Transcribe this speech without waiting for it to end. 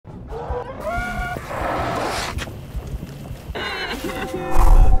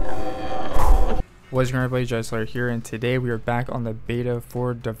What's going on, everybody? Jesler here, and today we are back on the beta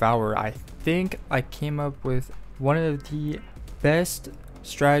for DEVOUR. I think I came up with one of the best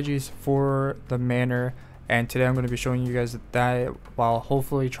strategies for the Manor, and today I'm going to be showing you guys that while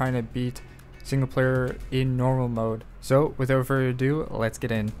hopefully trying to beat single player in normal mode. So without further ado, let's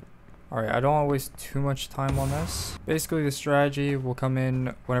get in. Alright, I don't want to waste too much time on this. Basically, the strategy will come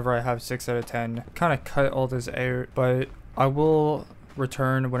in whenever I have 6 out of 10. Kind of cut all this out, but I will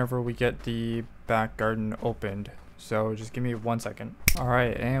return whenever we get the back garden opened. So just give me 1 second.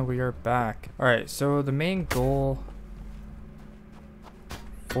 Alright, and we are back. Alright, so the main goal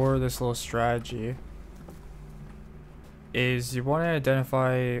for this little strategy is you want to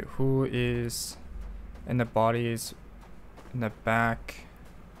identify who is in the bodies in the back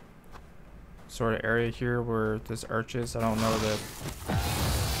sort of area here where this arch is. I don't know the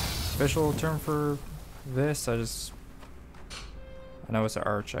official term for this. I know it's an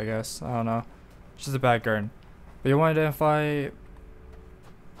arch, I guess. I don't know. It's just a back garden. But you want to identify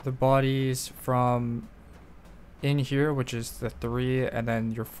the bodies from in here, which is the 3, and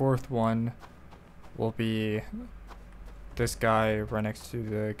then your 4th one will be this guy right next to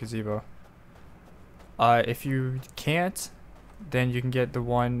the gazebo. If you can't, then you can get the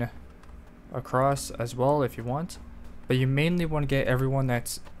one across as well if you want. But you mainly want to get everyone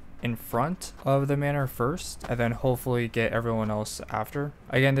that's in front of the manor first, and then hopefully get everyone else after.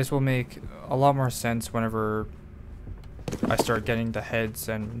 Again, this will make a lot more sense whenever I start getting the heads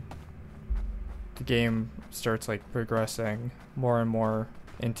and the game starts like progressing more and more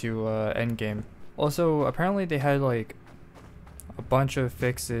into end game. Also, apparently they had like a bunch of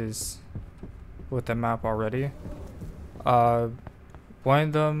fixes with the map already. One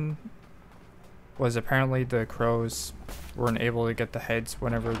of them was apparently the crows weren't able to get the heads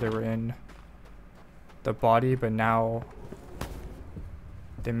whenever they were in the body, but now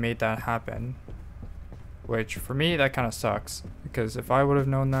they made that happen, which for me that kind of sucks, because if I would have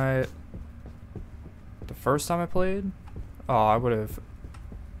known that the first time I played, I would have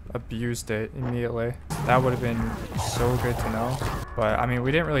abused it immediately. That would have been so good to know. But I mean,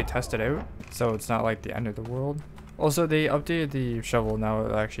 we didn't really test it out, so it's not like the end of the world. Also, they updated the shovel. Now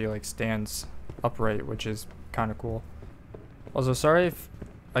it actually like stands upright, which is kind of cool. Also, sorry if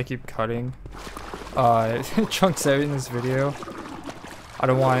I keep cutting chunks out in this video. I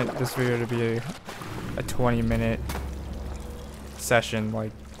don't want this video to be a 20-minute session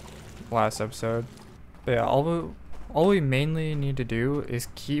like last episode. But yeah, all we mainly need to do is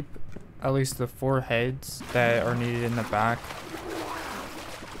keep at least the 4 heads that are needed in the back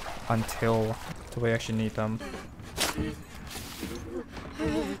until we actually need them.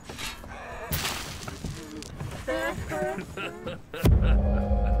 Alright,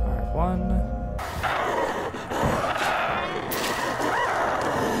 1.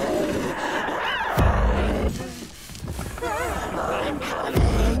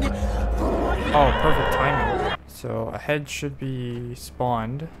 Oh, perfect timing. So a head should be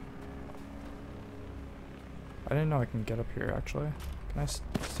spawned. I didn't know I can get up here actually. Can I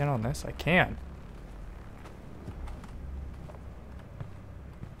stand on this? I can.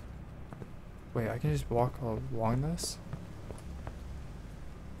 Wait, I can just walk along this?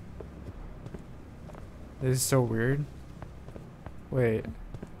 This is so weird. Wait.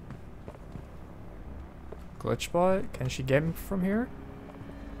 Glitchbot? Can she get me from here?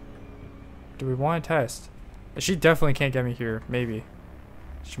 Do we want to test? She definitely can't get me here. Maybe.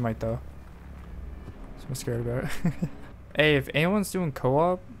 She might though. So I'm scared about it. Hey, if anyone's doing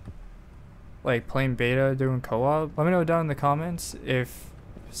co-op, like playing beta, doing co-op, let me know down in the comments if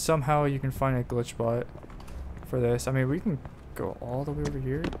somehow you can find a glitch bot for this. I mean, we can go all the way over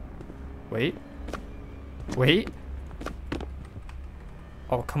here. Wait. Wait.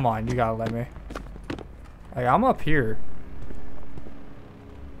 Oh, come on. You gotta let me. Like, I'm up here.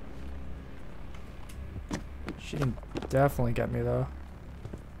 She can definitely get me, though.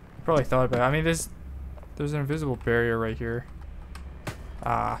 Probably thought about it. I mean, there's an invisible barrier right here.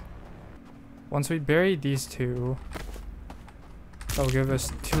 Once we bury these 2, that'll give us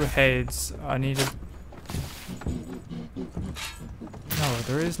 2 heads. I need to... No,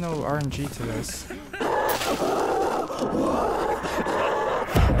 there is no RNG to this.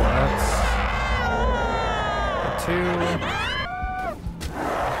 That's 2.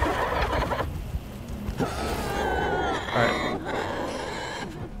 Alright.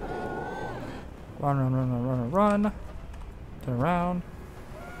 Run, run, run, run, run, run. Turn around.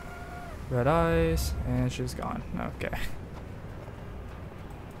 Red eyes, and she's gone. Okay.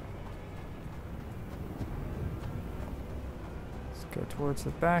 Let's go towards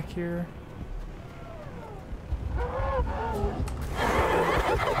the back here.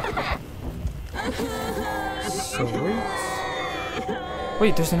 Sweet.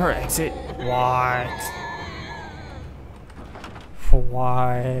 Wait, there's another exit? What?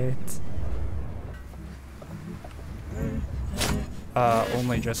 What?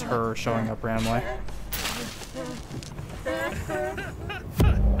 Only just her showing up randomly.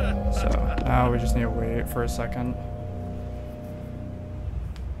 So, now we just need to wait for a second.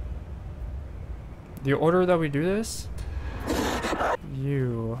 The order that we do this?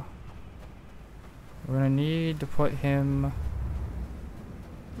 We're gonna need to put him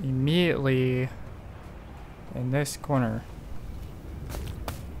immediately in this corner.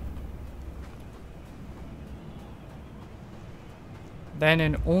 Then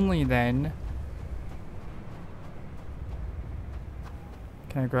and only then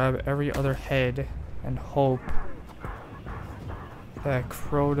can I grab every other head and hope that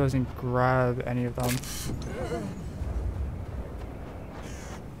Crow doesn't grab any of them.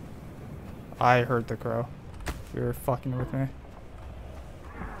 I heard the crow. You're fucking with me.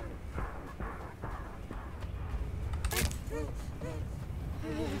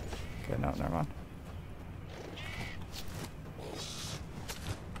 Okay, no, never mind.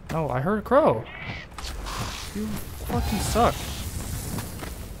 No, I heard a crow. You fucking suck.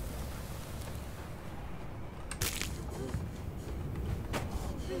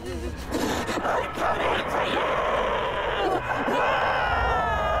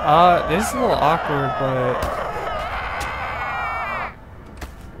 This is a little awkward, but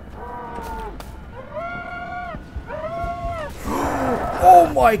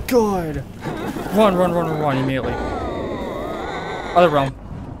oh my god! Run immediately. Other realm.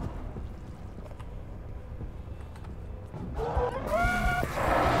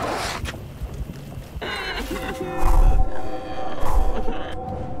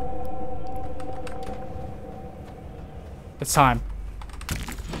 It's time.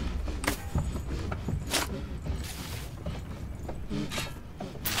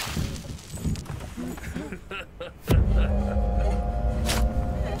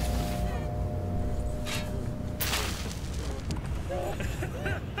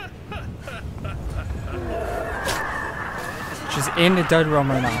 She's in the dead realm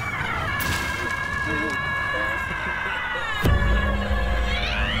right now.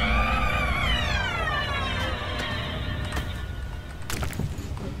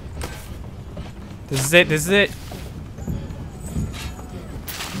 This is it, this is it.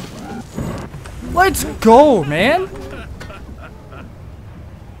 Let's go, man.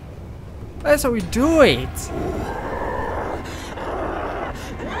 That's how we do it.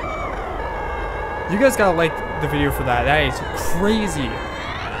 You guys gotta like the video for that. That is crazy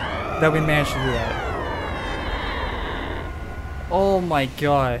that we managed to do that. Oh my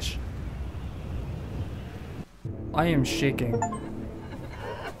gosh. I am shaking.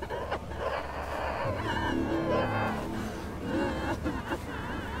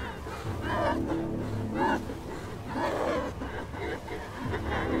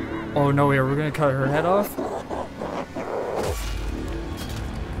 Oh no, we're gonna cut her head off?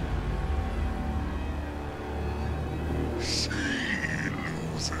 She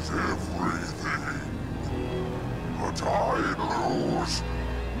loses everything, but I lose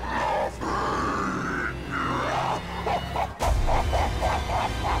nothing.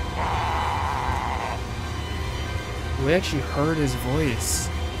 We actually heard his voice.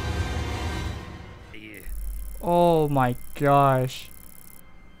 Oh my gosh.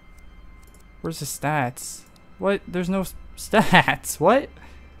 Where's the stats? What? There's no stats. What?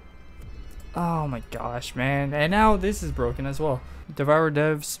 Oh my gosh, man. And now this is broken as well. Devour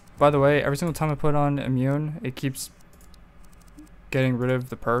devs, by the way, every single time I put on immune, it keeps getting rid of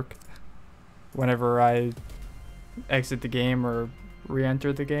the perk whenever I exit the game or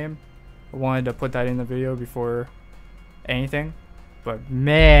re-enter the game. I wanted to put that in the video before anything. But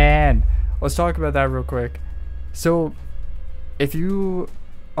man, let's talk about that real quick. So, if you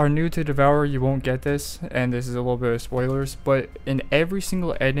are new to Devour, you won't get this, and this is a little bit of spoilers, but in every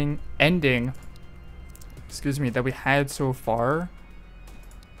single ending excuse me, that we had so far,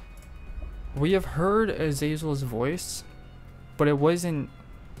 we have heard Azazel's voice, but it wasn't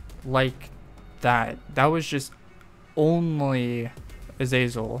like that. That was just only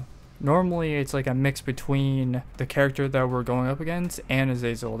Azazel. Normally it's like a mix between the character that we're going up against and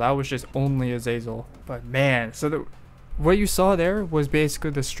Azazel. That was just only Azazel. But man, so what you saw there was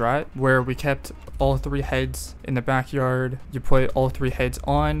basically the strat where we kept all three heads in the backyard. You put all three heads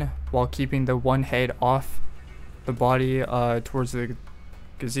on while keeping the one head off the body towards the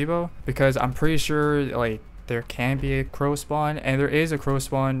gazebo, because I'm pretty sure like there can be a crow spawn, and there is a crow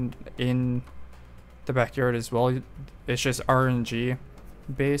spawn in the backyard as well. It's just RNG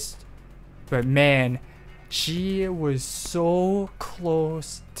based. But man, she was so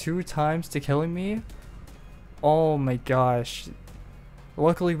close 2 times to killing me. Oh my gosh.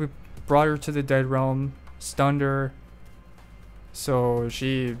 Luckily we brought her to the dead realm, stunned her, so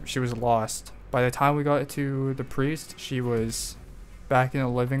she was lost. By the time we got to the priest, she was back in the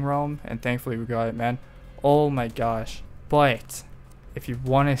living realm, and thankfully we got it, man. Oh my gosh. But if you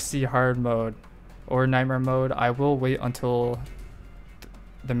want to see hard mode or nightmare mode, I will wait until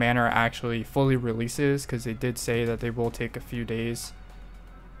the Manor actually fully releases, because they did say that they will take a few days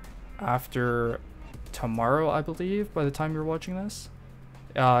after tomorrow, I believe, by the time you're watching this.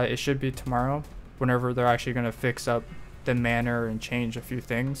 It should be tomorrow, whenever they're actually going to fix up the Manor and change a few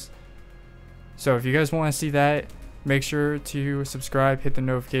things. So if you guys want to see that, make sure to subscribe, hit the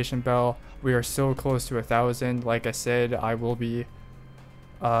notification bell. We are so close to 1,000. Like I said, I will be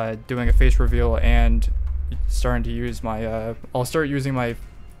doing a face reveal and starting to use my I'll start using my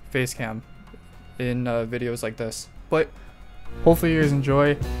face cam in videos like this. But hopefully you guys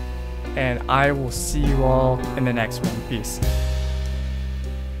enjoy, and I will see you all in the next one. Peace.